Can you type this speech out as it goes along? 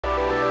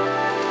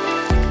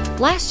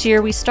Last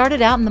year, we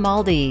started out in the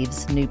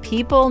Maldives. New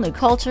people, new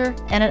culture,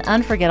 and an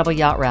unforgettable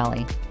yacht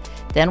rally.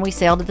 Then we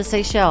sailed to the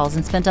Seychelles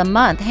and spent a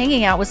month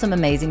hanging out with some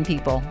amazing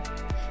people.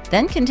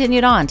 Then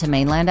continued on to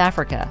mainland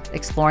Africa,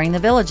 exploring the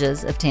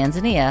villages of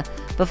Tanzania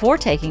before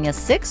taking a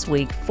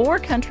 6-week,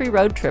 4-country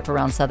road trip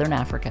around southern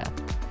Africa.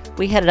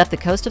 We headed up the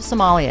coast of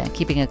Somalia,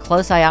 keeping a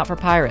close eye out for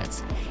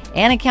pirates,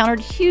 and encountered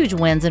huge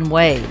winds and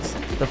waves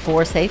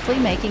before safely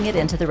making it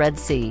into the Red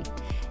Sea,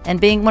 and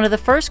being one of the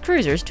first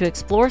cruisers to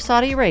explore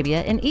Saudi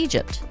Arabia and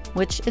Egypt,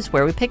 which is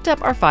where we picked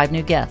up our 5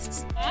 new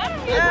guests.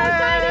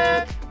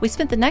 We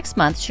spent the next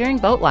month sharing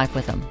boat life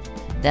with them,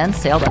 then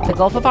sailed up the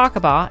Gulf of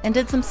Aqaba and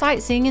did some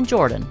sightseeing in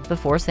Jordan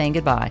before saying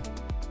goodbye.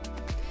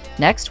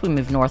 Next, we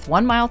moved north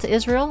 1 mile to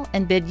Israel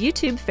and bid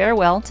YouTube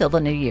farewell till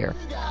the new year.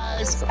 Hey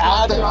guys,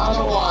 out there on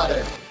the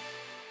water.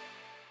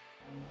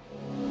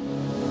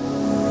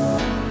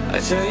 I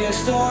tell you a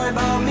story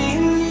about me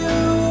and you,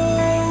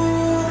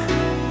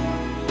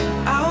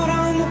 out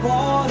on the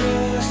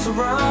water,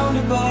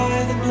 surrounded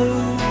by the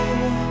blue.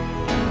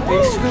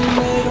 They scream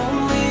that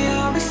only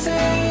I'll be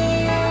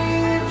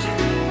saved.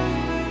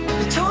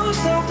 They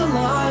tossed off the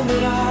line,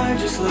 but I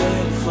just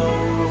let it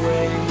float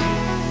away.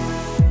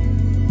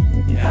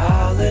 Yeah,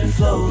 I'll let it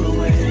float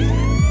away.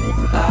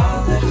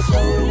 I'll let it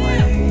float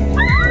away.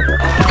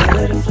 I'll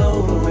let it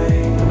float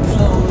away.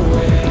 Float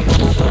away,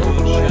 float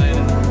away.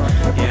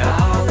 Yeah,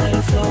 I'll let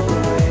it float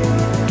away.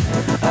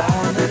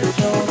 I'll let it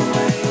float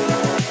away.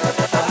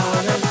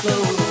 I'll let it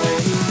float away.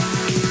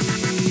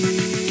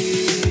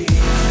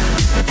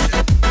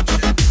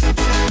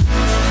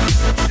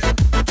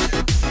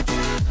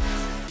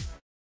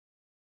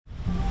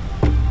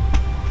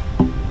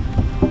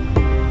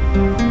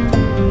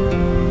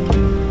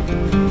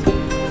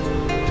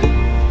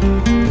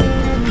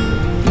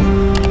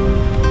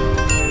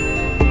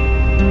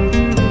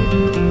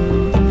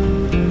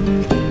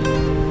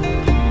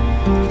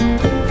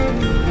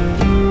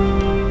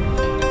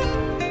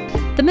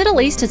 The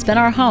Middle East has been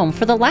our home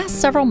for the last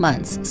several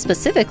months,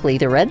 specifically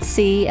the Red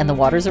Sea and the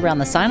waters around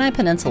the Sinai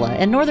Peninsula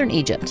and northern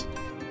Egypt.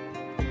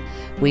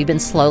 We've been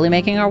slowly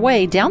making our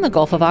way down the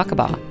Gulf of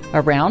Aqaba,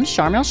 around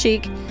Sharm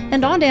el-Sheikh,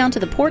 and on down to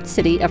the port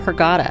city of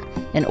Hurghada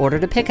in order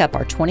to pick up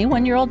our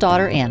 21-year-old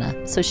daughter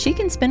Anna so she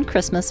can spend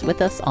Christmas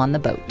with us on the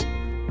boat.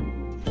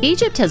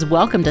 Egypt has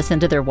welcomed us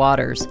into their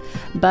waters,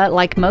 but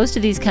like most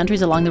of these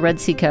countries along the Red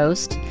Sea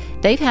coast,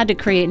 they've had to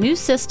create new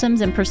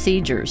systems and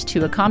procedures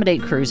to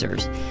accommodate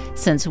cruisers,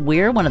 since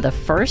we're one of the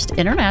first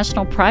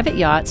international private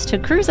yachts to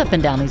cruise up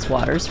and down these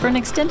waters for an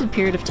extended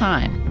period of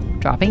time,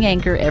 dropping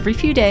anchor every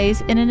few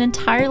days in an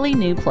entirely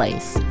new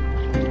place.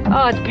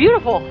 Oh, it's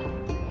beautiful.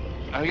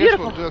 I guess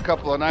we'll do a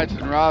couple of nights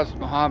in Ras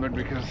Mohammed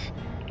because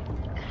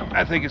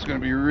I think it's going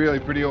to be really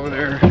pretty over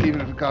there,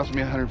 even if it costs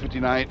me $150 a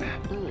night.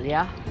 Ooh,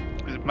 yeah.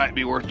 It might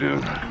be worth doing.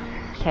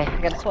 Okay,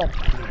 I got a sweat.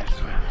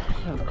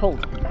 Oh,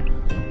 cold.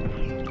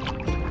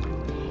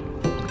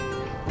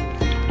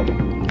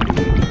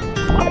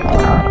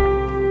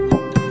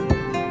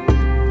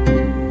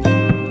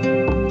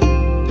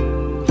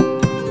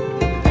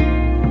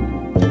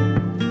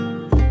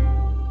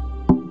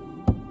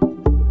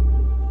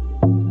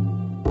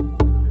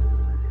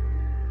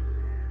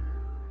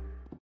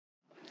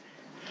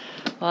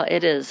 Well,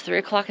 it is 3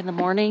 o'clock in the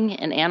morning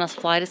and Anna's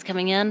flight is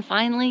coming in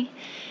finally.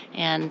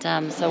 And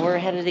so we're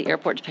headed to the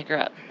airport to pick her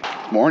up.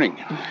 Morning.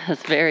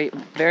 It's very,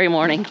 very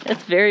morning.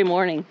 It's very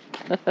morning.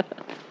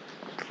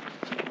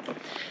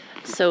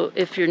 So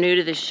if you're new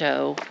to the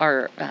show,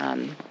 our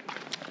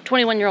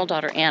 21-year-old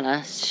daughter,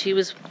 Anna, she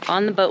was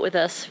on the boat with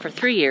us for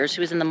 3 years.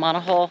 She was in the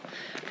monohull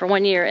for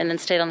 1 year and then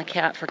stayed on the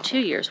cat for 2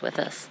 years with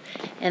us.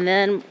 And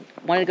then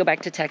wanted to go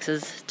back to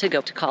Texas to go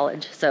to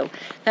college. So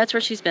that's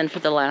where she's been for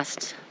the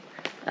last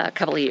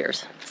couple of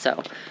years.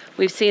 So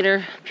we've seen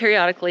her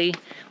periodically.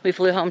 We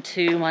flew home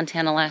to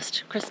Montana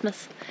last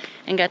Christmas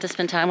and got to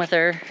spend time with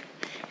her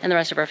and the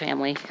rest of our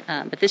family.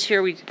 But this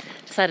year we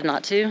decided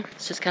not to.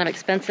 It's just kind of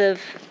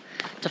expensive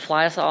to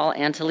fly us all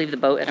and to leave the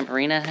boat at a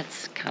marina.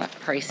 It's kind of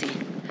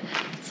pricey.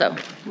 So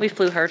we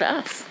flew her to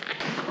us.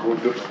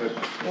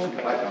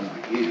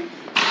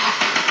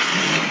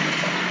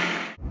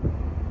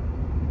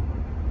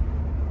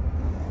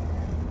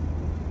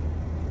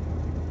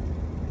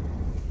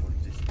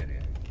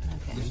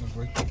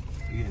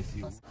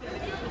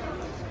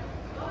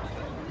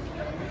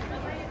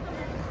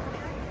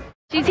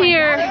 She's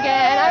here.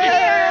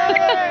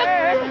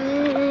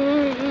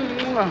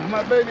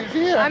 My baby's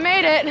here. I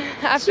made it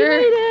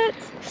after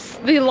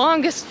the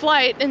longest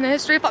flight in the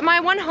history of my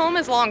one home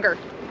is longer.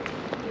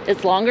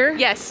 It's longer?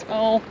 Yes.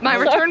 Oh, my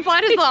return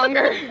flight is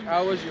longer.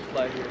 How was your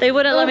flight here? They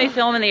wouldn't let me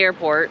film in the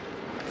airport,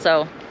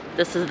 so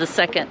this is the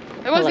second.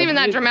 It wasn't even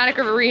that dramatic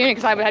of a reunion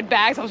because I had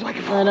bags. I was like,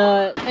 I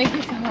know it. Thank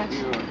you so much.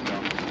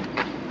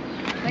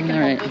 I can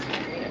hold this.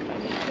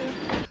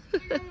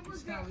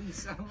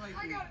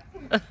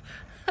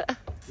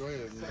 Go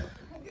ahead.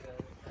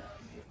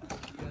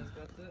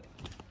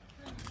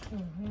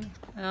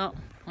 Oh, all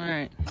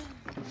right.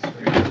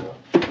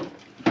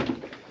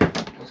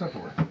 What's that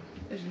for?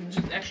 There's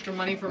just extra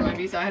money for my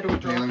visa. I had to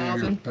withdraw Let me have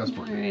your 1,000.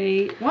 passport.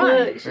 Right.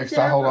 Why? Next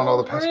time, hold on to all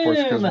the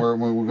passports because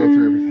we'll go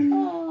through everything.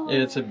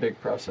 It's a big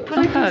process.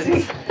 I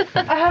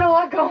had a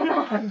lot going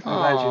on. I'm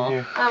glad you're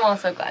here. I'm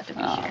also glad to be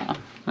here. All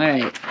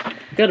right,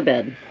 go to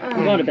bed.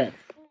 Go to bed.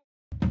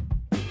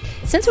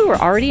 Since we were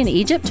already in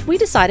Egypt, we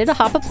decided to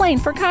hop a plane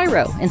for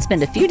Cairo and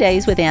spend a few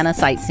days with Anna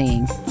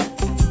sightseeing.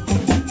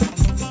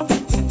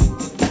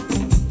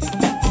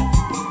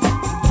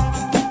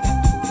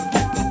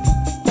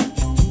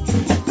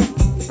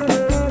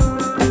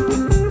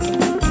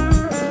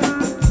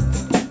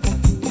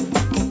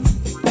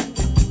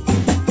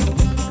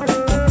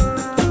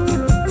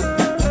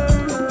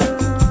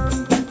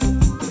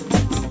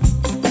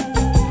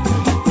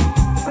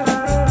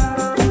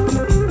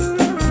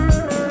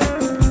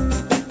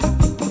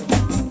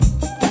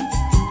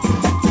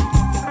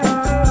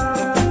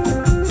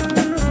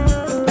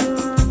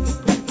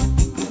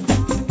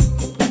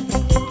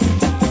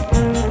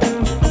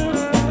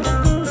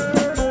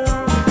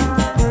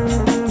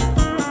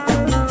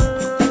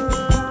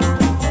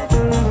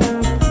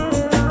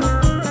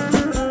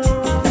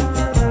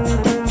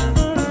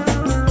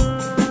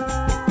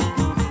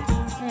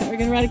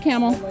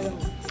 Camel.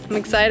 I'm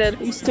excited.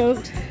 Are you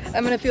stoked?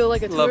 I'm gonna feel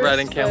like a Love tourist,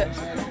 riding camels.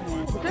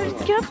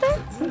 Get up there?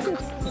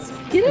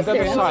 Get up The other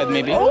there. side,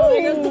 maybe.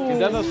 Oh.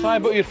 The other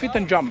side, put your feet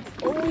and jump.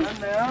 There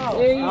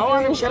you go.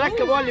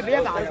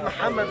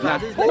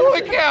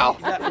 Holy cow!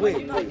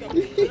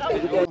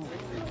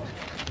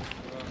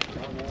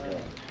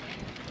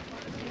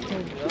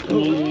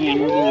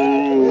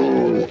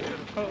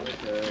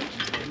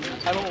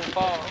 I don't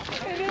fall.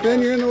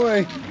 Ben, you're in the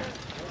way.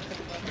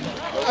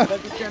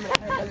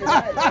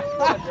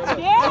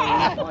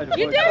 Yeah!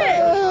 You did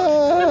it!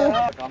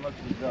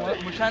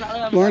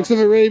 Lawrence of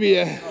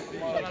Arabia.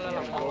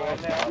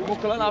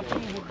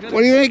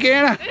 What do you think,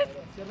 Anna?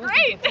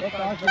 Great!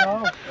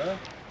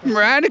 I'm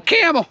riding a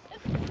camel.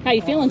 How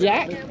you feeling,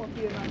 Jack?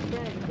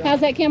 How's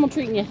that camel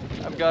treating you?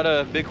 I've got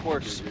a big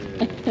horse.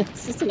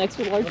 It's just an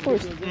extra large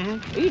horse.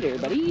 Eat her,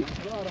 buddy.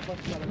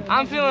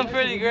 I'm feeling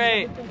pretty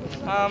great.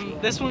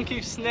 This one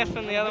keeps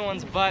sniffing the other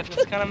one's butt.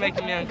 It's kind of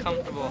making me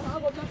uncomfortable.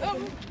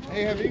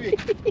 Hey, Habibi.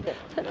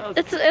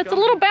 It's a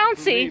little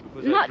bouncy.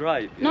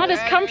 Not as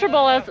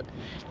comfortable as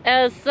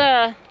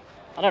I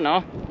don't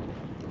know.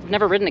 I've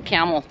never ridden a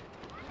camel.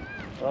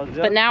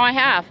 But now I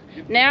have.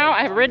 Now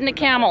I've ridden a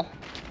camel.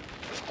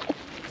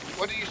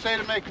 What do you say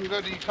to make him go?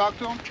 Do you talk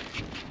to him?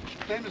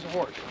 Same as a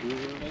horse.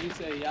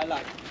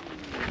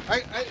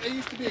 I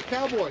used to be a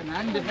cowboy.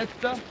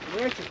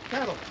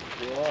 Cattle.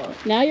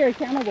 Now you're a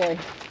camel boy.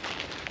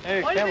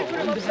 Hey, Why did they put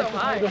him up so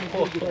high?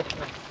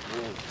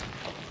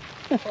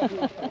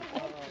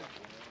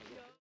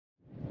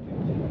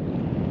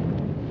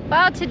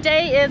 Well,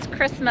 today is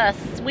Christmas.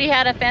 We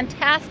had a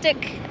fantastic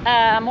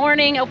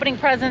morning, opening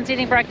presents,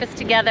 eating breakfast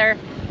together.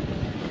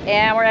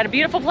 And we're at a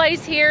beautiful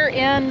place here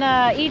in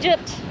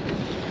Egypt.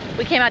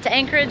 We came out to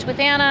Anchorage with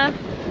Anna.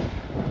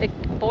 The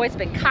boys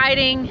been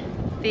kiting.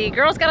 The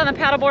girls got on the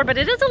paddleboard, but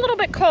it is a little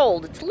bit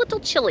cold. It's a little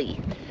chilly,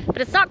 but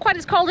it's not quite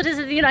as cold as it is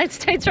in the United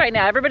States right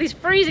now. Everybody's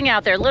freezing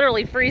out there,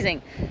 literally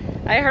freezing.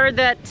 I heard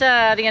that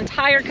the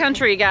entire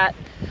country got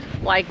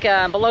like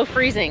below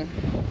freezing.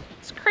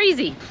 It's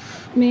crazy.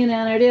 Me and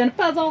Anna are doing a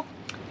puzzle.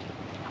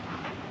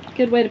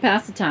 Good way to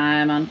pass the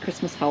time on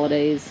Christmas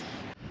holidays.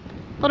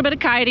 A little bit of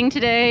kiting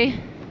today.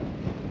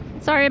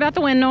 Sorry about the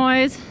wind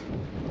noise.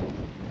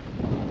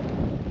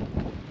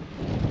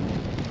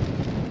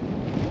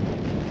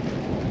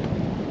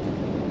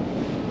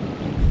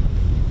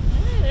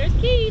 Hey, there's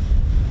Keith.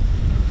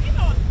 You're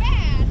going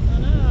fast. I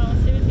know,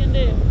 let's see what he's gonna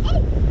do.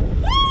 Awesome.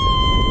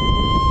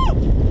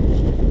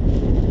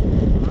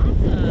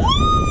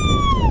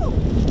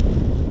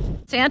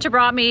 Santa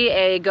brought me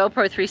a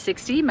GoPro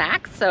 360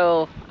 Max,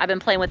 so I've been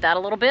playing with that a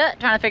little bit,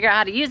 trying to figure out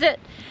how to use it,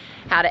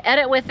 how to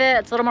edit with it.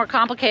 It's a little more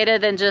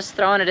complicated than just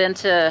throwing it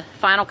into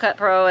Final Cut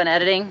Pro and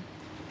editing.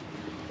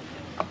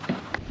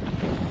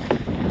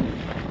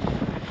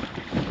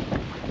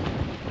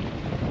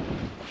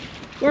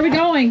 Where are we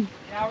going?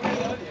 Yeah, we're gonna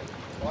go with you.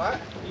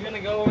 What? You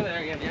gonna go over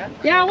there again, yeah?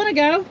 Yeah, I want to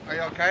go. Are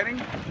y'all kiting?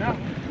 No.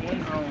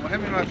 Oh,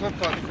 hand me my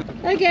flip-flops.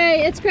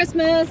 Okay, it's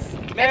Christmas.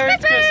 Merry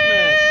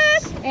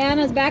Christmas!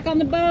 Anna's back on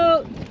the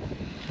boat.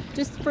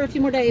 Just for a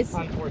few more days.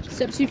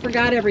 Except she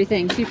forgot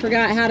everything. She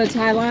forgot how to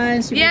tie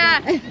lines. She Yeah.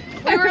 forgot-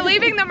 We were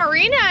leaving the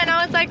marina and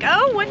I was like,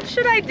 oh, what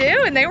should I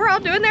do? And they were all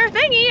doing their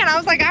thingy and I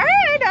was like, all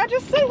right, I'll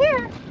just sit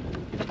here.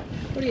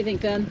 What do you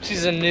think, Ben?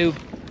 She's a noob.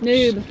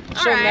 Noob.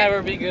 She'll Alright.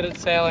 never be good at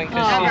sailing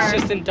because Oh.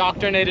 she's just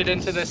indoctrinated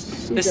into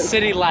this She's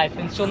city life,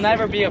 and she'll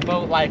never be a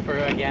boat lifer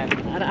again.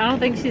 I don't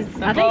think she's.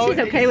 I think she's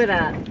okay with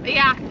that.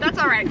 Yeah, that's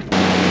all right.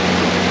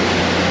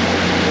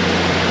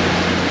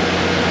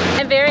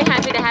 I'm very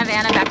happy to have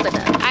Anna back with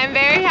us. I'm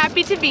very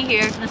happy to be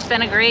here. It's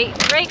been a great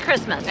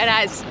Christmas. It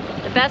has.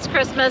 The best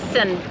Christmas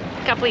in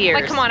a couple of years.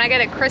 Like, come on, I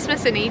got a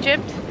Christmas in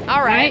Egypt.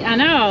 All right. I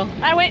know.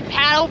 I went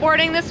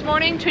paddleboarding this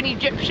morning to an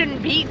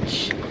Egyptian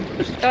beach.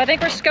 So I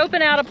think we're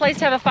scoping out a place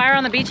to have a fire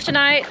on the beach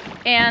tonight.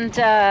 And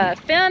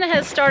Finn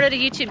has started a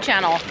YouTube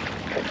channel.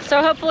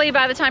 So hopefully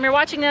by the time you're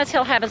watching this,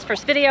 he'll have his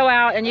first video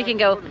out and you can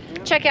go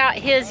check out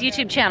his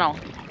YouTube channel.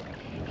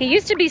 He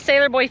used to be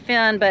Sailor Boy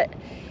Finn, but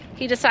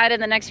he decided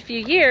in the next few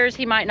years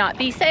he might not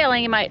be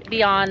sailing. He might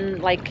be on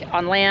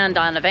land,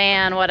 on a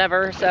van,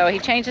 whatever. So he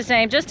changed his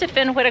name just to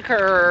Finn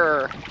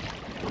Whitaker.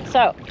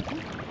 So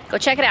go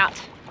check it out.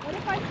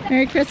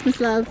 Merry Christmas,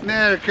 love.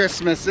 Merry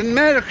Christmas, and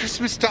Merry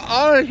Christmas to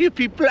all you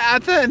people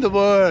out there in the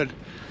world.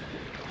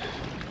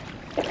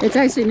 It's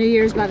actually New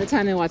Year's by the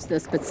time they watch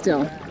this, but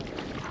still.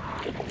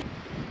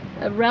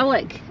 A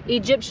relic,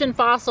 Egyptian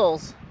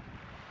fossils.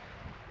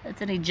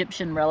 It's an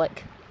Egyptian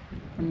relic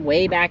from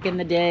way back in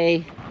the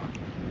day.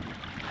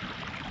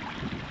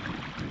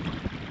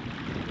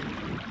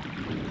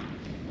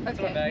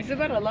 Okay, he's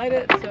about to light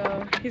it,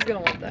 so he's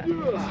gonna want that.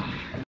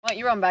 Well,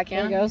 you run back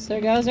in. There it goes, there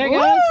it goes, there it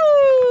goes.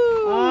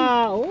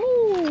 Oh,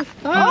 ooh.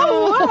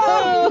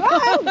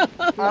 Oh.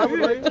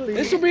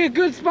 This will be a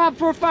good spot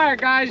for a fire,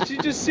 guys. You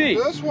just see.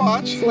 Let's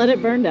watch. Just let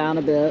it burn down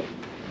a bit.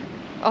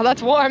 Oh,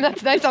 that's warm.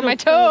 That's nice on my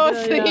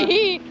toes. good, yeah. The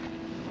heat.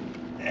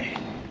 I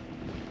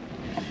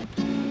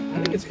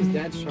think it's because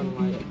Dad's trying to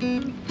light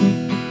it.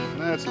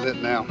 That's lit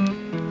now.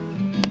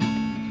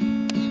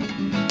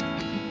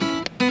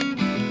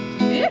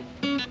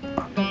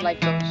 Don't like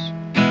those.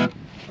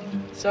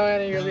 So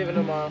Anna, you're leaving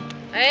tomorrow.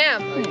 I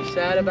am. Are you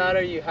sad about it?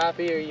 Are you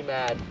happy? Or are you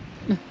mad?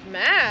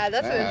 Mad.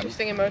 That's an Mad.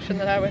 interesting emotion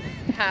that I would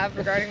have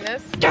regarding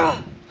this.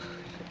 I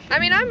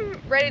mean, I'm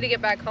ready to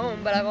get back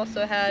home, but I've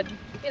also had,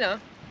 you know,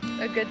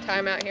 a good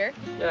time out here.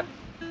 Yeah.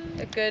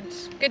 A good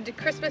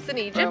Christmas in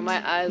Egypt. Oh,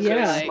 my eyes Yeah.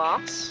 are like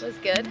Was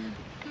good.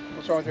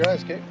 What's wrong with your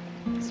eyes, Kate?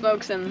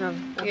 smokes in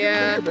them.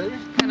 Yeah. Baby.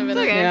 Kind of in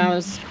okay. Yeah, I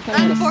was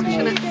kind of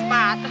unfortunate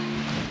spot.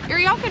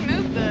 Y'all can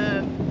move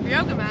the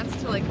yoga mats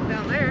to like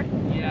down there.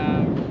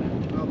 Yeah.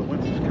 Oh, the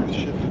wind's just kind of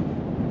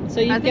shifting. So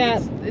you've I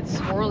got, think it's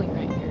swirling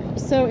right here.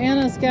 so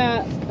Anna's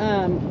got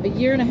a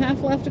year and a half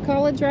left of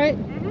college, right?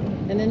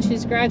 Mm-hmm. And then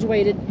she's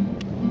graduated.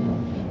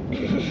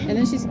 And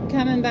then she's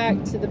coming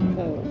back to the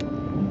boat.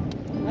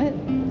 What?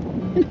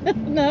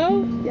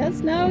 No? Yes,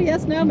 no,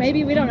 yes, no,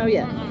 maybe. We don't know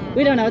yet.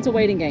 We don't know. It's a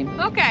waiting game.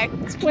 Okay.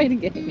 It's a waiting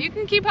game. You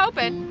can keep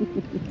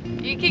hoping.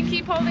 You can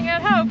keep holding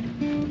out hope.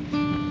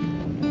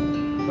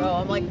 Bro,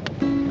 I'm like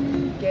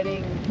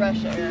getting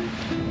fresh air.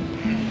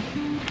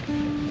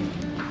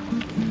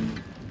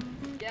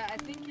 Yeah, I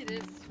think it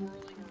is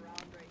swirling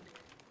around right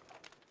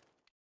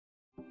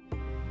here.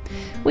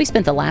 We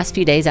spent the last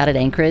few days out at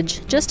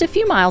Anchorage, just a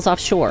few miles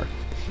offshore,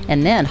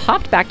 and then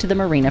hopped back to the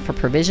marina for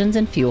provisions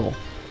and fuel.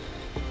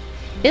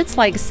 It's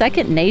like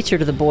second nature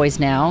to the boys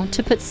now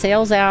to put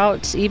sails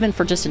out even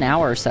for just an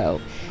hour or so,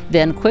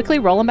 then quickly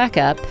roll them back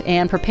up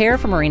and prepare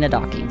for marina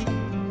docking.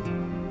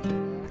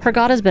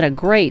 Hurghada has been a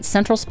great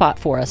central spot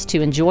for us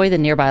to enjoy the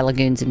nearby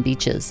lagoons and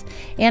beaches,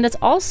 and it's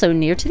also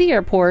near to the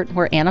airport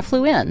where Anna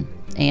flew in,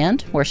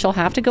 and where she'll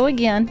have to go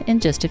again in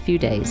just a few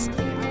days.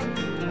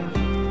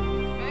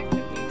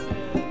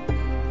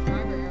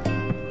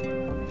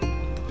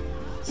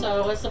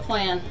 So what's the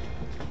plan?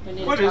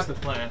 What is the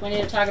plan? We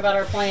need to talk about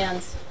our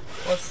plans.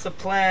 What's the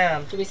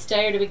plan? Do we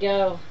stay or do we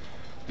go?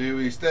 Do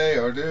we stay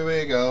or do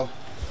we go?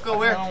 Go I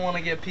where? don't want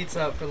to get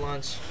pizza out for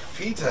lunch.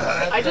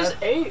 Pizza. I just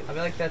ate. I feel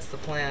like that's the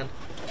plan.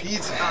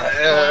 Pizza.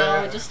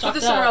 No, we just Put stocked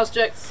this somewhere up. else,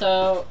 Jack.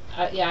 So,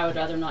 yeah, I would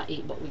rather not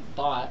eat what we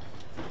bought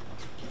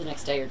the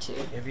next day or two.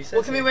 If you said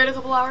Well, can we wait a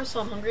couple hours so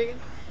I'm hungry again?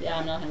 Yeah,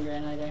 I'm not hungry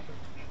either.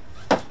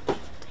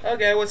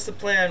 Okay, what's the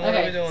plan? What are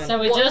we Okay, doing? so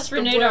we What's just the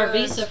renewed our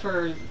words? visa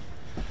for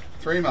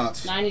 3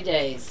 months. 90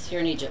 days here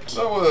in Egypt.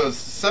 That was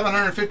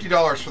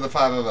 $750 for the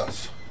 5 of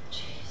us.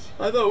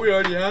 I thought we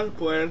already had a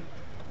plan.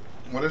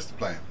 What is the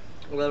plan?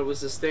 Well, it was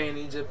to stay in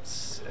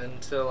Egypt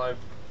until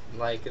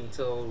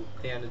until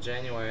the end of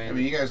January. I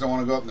mean, you guys don't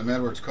want to go up in the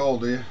Med where it's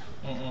cold, do you?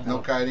 No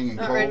kiting and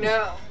Not cold. right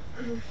now.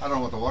 I don't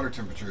know what the water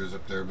temperature is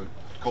up there, but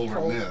colder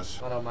than this.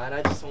 I don't mind.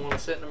 I just don't want to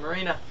sit in the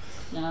marina.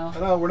 No.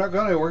 No, we're not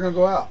going to. We're going to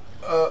go out.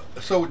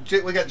 So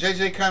we got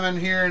JJ coming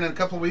here in a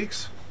couple of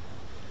weeks.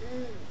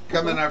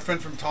 Coming, our friend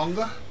from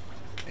Tonga.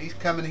 He's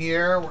coming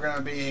here. We're going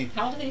to be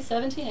How old are these?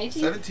 17,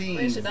 18? 17.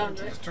 Please sit down,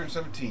 Jay. Just turned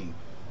 17.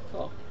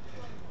 Cool.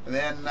 And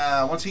then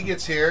once he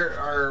gets here,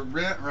 our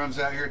rent runs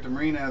out here at the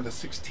marina the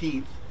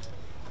 16th.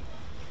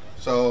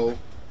 So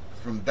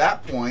from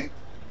that point,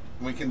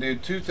 we can do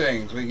 2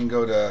 things. We can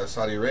go to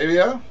Saudi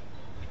Arabia,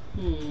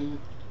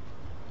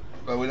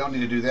 but we don't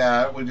need to do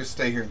that. We just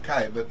stay here and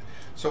kite. But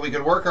so we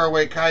could work our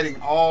way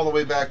kiting all the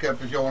way back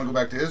up. If y'all want to go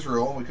back to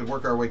Israel, we could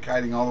work our way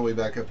kiting all the way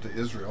back up to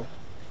Israel.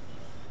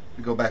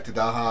 We go back to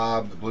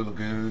Dahab, the Blue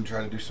Lagoon,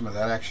 try to do some of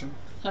that action.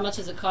 How much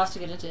does it cost to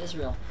get into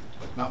Israel?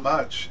 Not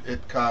much.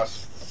 It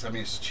costs, I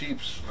mean, it's cheap.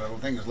 I don't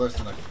think it's less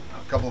than a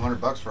couple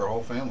 $100 for our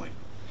whole family.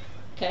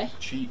 Okay.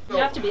 Cheap. You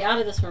have to be out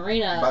of this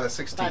marina By the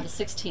 16th. By the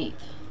 16th.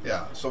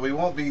 Yeah, so we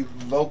won't be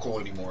local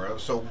anymore.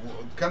 So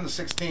come the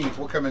 16th,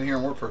 we'll come in here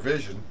and we're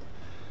provision.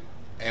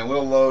 And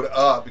we'll load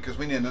up because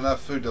we need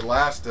enough food to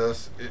last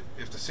us.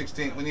 If the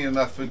 16th, we need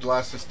enough food to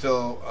last us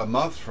till a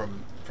month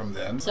from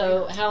then.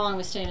 So how long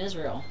we stay in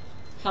Israel?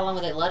 How long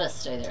will they let us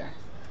stay there?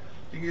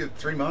 You can get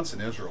 3 months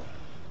in Israel.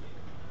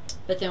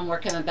 But then we're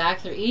coming back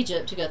through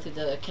Egypt to go through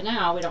the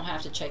canal. We don't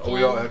have to check in. We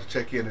don't have to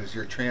check in as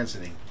you're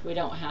transiting. We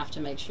don't have to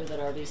make sure that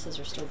our visas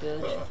are still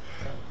good.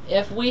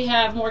 If we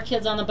have more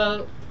kids on the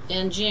boat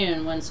in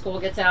June, when school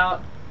gets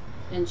out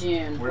in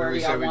June, where do we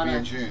say we'd be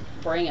in June?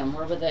 Bring them.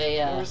 Where would they?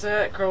 Where's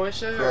that?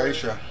 Croatia?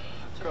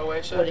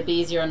 Croatia. Would it be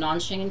easier a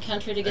non-Schengen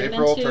country to get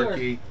April, them into?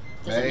 Turkey,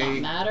 does May,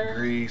 it not matter?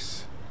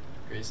 Greece.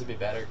 Greece would be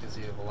better because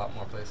you have a lot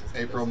more places.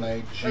 April,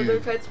 May, June. Are there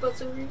kite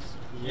spots in Greece?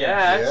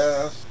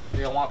 Yes. Do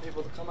you want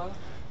people to come out?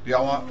 Do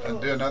y'all want to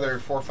do another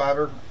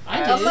 4-5er?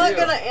 I'm not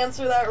gonna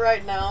answer that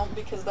right now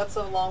because that's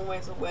a long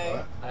ways away.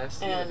 What? I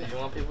asked you, do you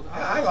want people to come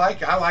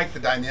out? I like the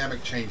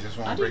dynamic changes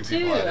when we bring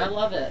people out. I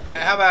love it.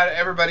 How about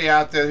everybody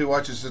out there who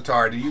watches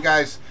Zatar? Do you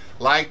guys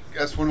like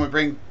us when we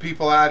bring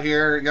people out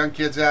here, young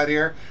kids out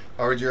here,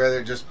 or would you rather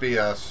it just be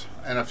us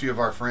and a few of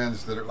our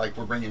friends that are like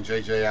we're bringing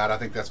JJ out? I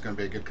think that's going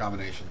to be a good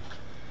combination.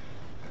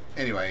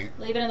 Anyway,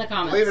 leave it in the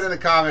comments. Leave it in the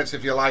comments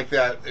if you like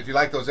that. If you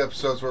like those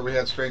episodes where we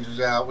had strangers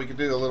out, we could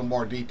do a little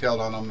more detailed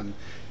on them,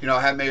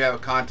 and maybe have a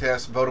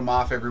contest, vote them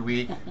off every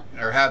week,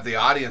 or have the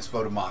audience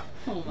vote them off.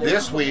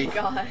 This week,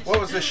 what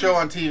was the show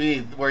on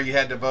TV where you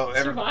had to vote?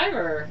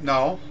 Survivor.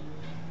 No,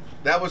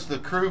 that was the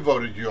crew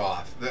voted you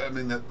off.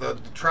 The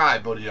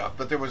tribe voted you off.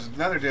 But there was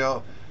another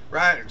deal,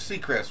 right?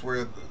 Seacrest,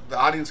 where the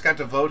audience got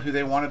to vote who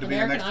they wanted to be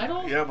the next.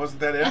 Idol? Yeah,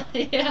 wasn't that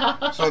it?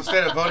 Yeah. So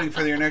instead of voting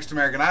for your next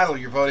American Idol,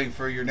 you're voting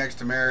for your next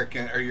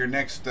American or your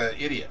next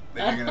idiot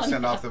that you're going to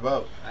send off the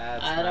boat.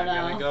 That's not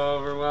going to go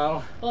over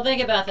well. Well,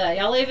 think about that.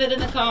 Y'all leave it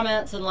in the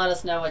comments and let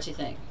us know what you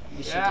think.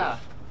 We should do.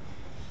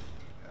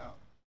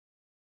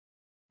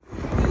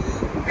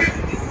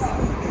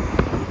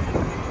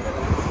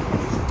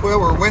 Well,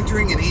 we're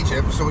wintering in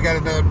Egypt, so we got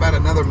about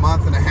another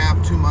month and a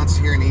half, 2 months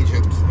here in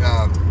Egypt.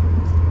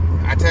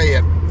 I tell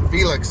you,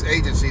 Felix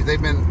agencies,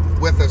 they've been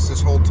with us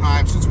this whole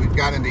time since we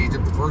got into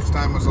Egypt. The first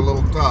time was a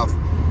little tough,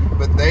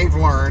 but they've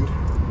learned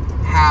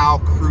how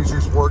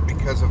cruisers work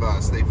because of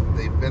us. They've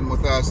been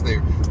with us.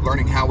 They're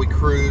learning how we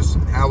cruise,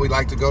 how we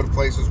like to go to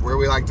places, where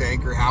we like to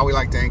anchor, how we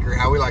like to anchor,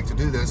 how we like to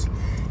do this.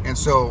 And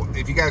so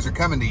if you guys are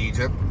coming to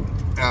Egypt,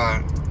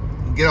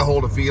 get a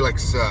hold of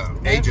Felix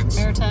agents.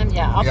 Maritime,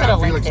 I'll put a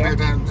link Felix there.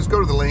 Maritime, just go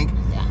to the link.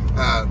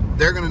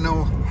 They're going to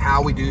know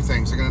how we do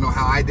things. They're going to know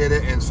how I did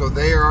it, and so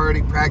they are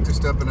already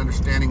practiced up and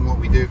understanding what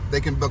we do.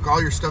 They can book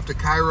all your stuff to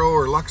Cairo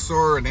or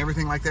Luxor and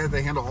everything like that.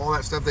 They handle all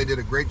that stuff. They did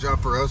a great job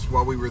for us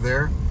while we were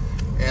there,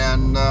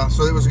 and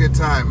so it was a good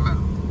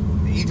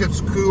time. Egypt's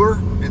cooler.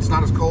 It's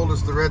not as cold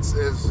as the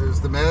as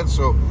the Med,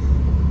 so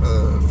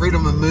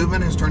freedom of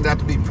movement has turned out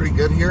to be pretty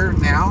good here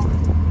now.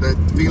 That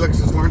Felix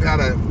has learned how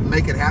to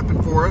make it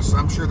happen for us.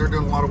 I'm sure they're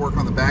doing a lot of work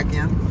on the back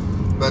end,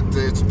 but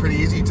it's pretty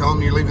easy. You tell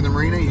them you're leaving the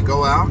marina, you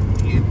go out,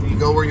 you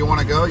go where you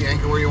want to go, you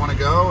anchor where you want to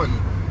go, and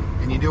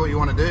you do what you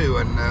want to do.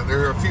 And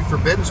there are a few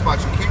forbidden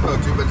spots you can't go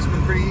to, but it's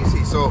been pretty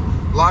easy. So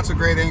lots of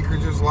great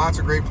anchorages, lots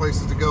of great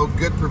places to go,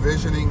 good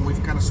provisioning.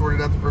 We've kind of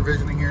sorted out the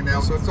provisioning here now,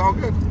 so it's all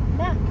good.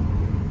 Yeah.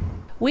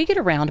 We get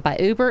around by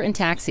Uber and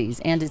taxis,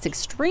 and it's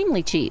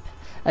extremely cheap.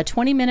 A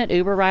 20-minute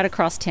Uber ride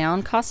across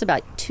town costs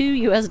about $2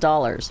 US.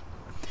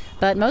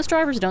 But most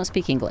drivers don't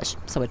speak English,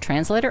 so a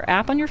translator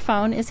app on your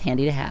phone is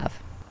handy to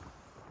have.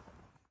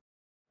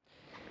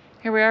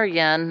 Here we are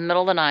again,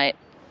 middle of the night.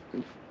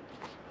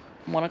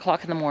 1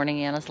 o'clock in the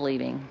morning, Anna's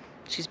leaving.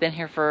 She's been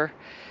here for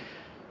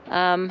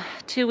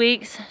 2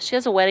 weeks. She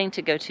has a wedding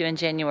to go to in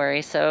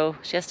January, so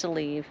she has to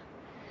leave.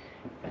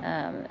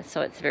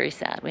 So it's very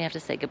sad. We have to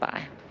say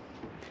goodbye.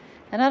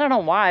 And I don't know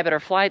why, but our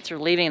flights are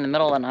leaving in the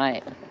middle of the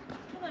night.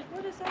 I'm like,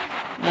 what is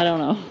that? I don't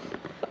know.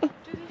 Do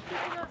these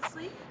people not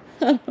sleep?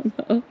 I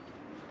don't know.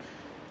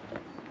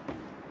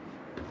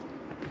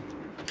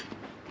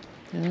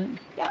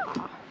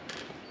 Yeah.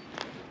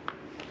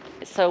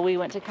 So we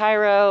went to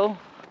Cairo.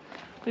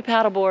 We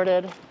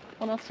paddleboarded.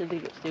 What else did we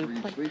get to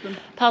do?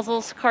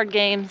 Puzzles, card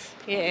games.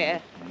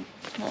 Yeah.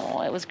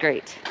 Oh, it was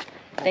great.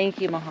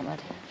 Thank you,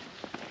 Mohammed.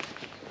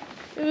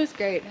 It was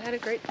great. I had a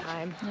great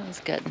time. It was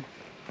good.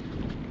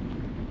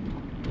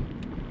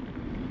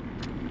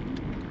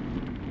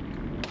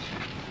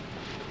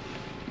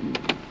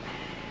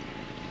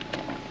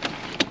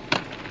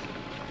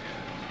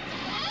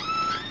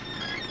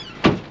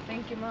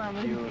 Thank you, Mom.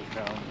 You're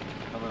welcome.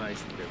 Have a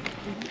nice trip.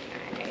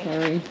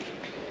 Sorry.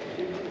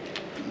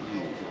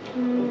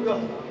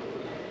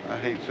 I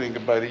hate saying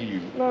goodbye to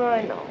you. No,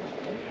 I know.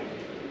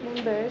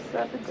 I'm very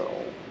sad to go.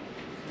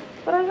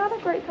 But I had a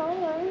great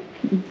time.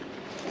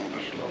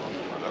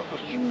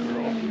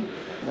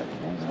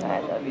 I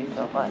love you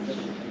so much.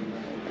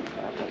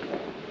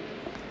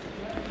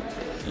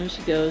 There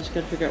she goes. She's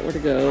got to figure out where to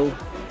go.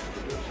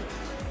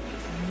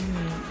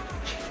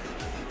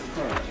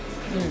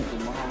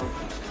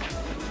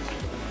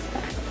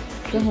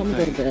 Go home and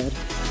go to bed.